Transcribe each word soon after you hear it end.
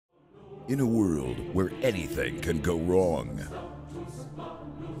In a world where anything can go wrong,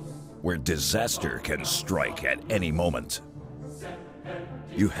 where disaster can strike at any moment,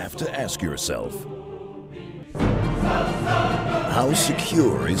 you have to ask yourself, how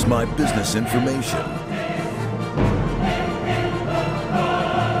secure is my business information?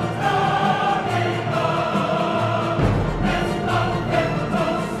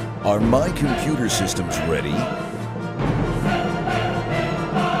 Are my computer systems ready?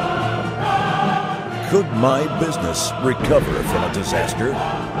 Could my business recover from a disaster?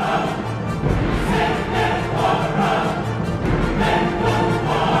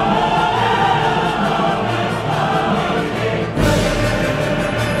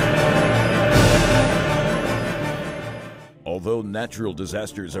 Although natural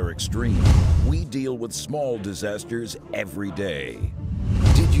disasters are extreme, we deal with small disasters every day.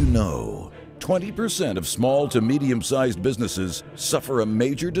 Did you know 20% of small to medium-sized businesses suffer a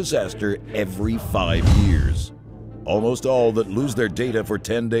major disaster every 5 years? Almost all that lose their data for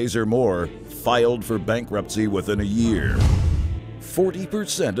 10 days or more filed for bankruptcy within a year.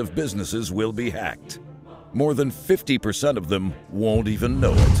 40% of businesses will be hacked. More than 50% of them won't even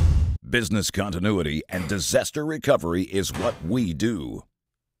know it. Business continuity and disaster recovery is what we do.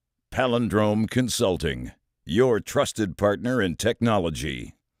 Palindrome Consulting, your trusted partner in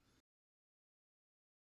technology.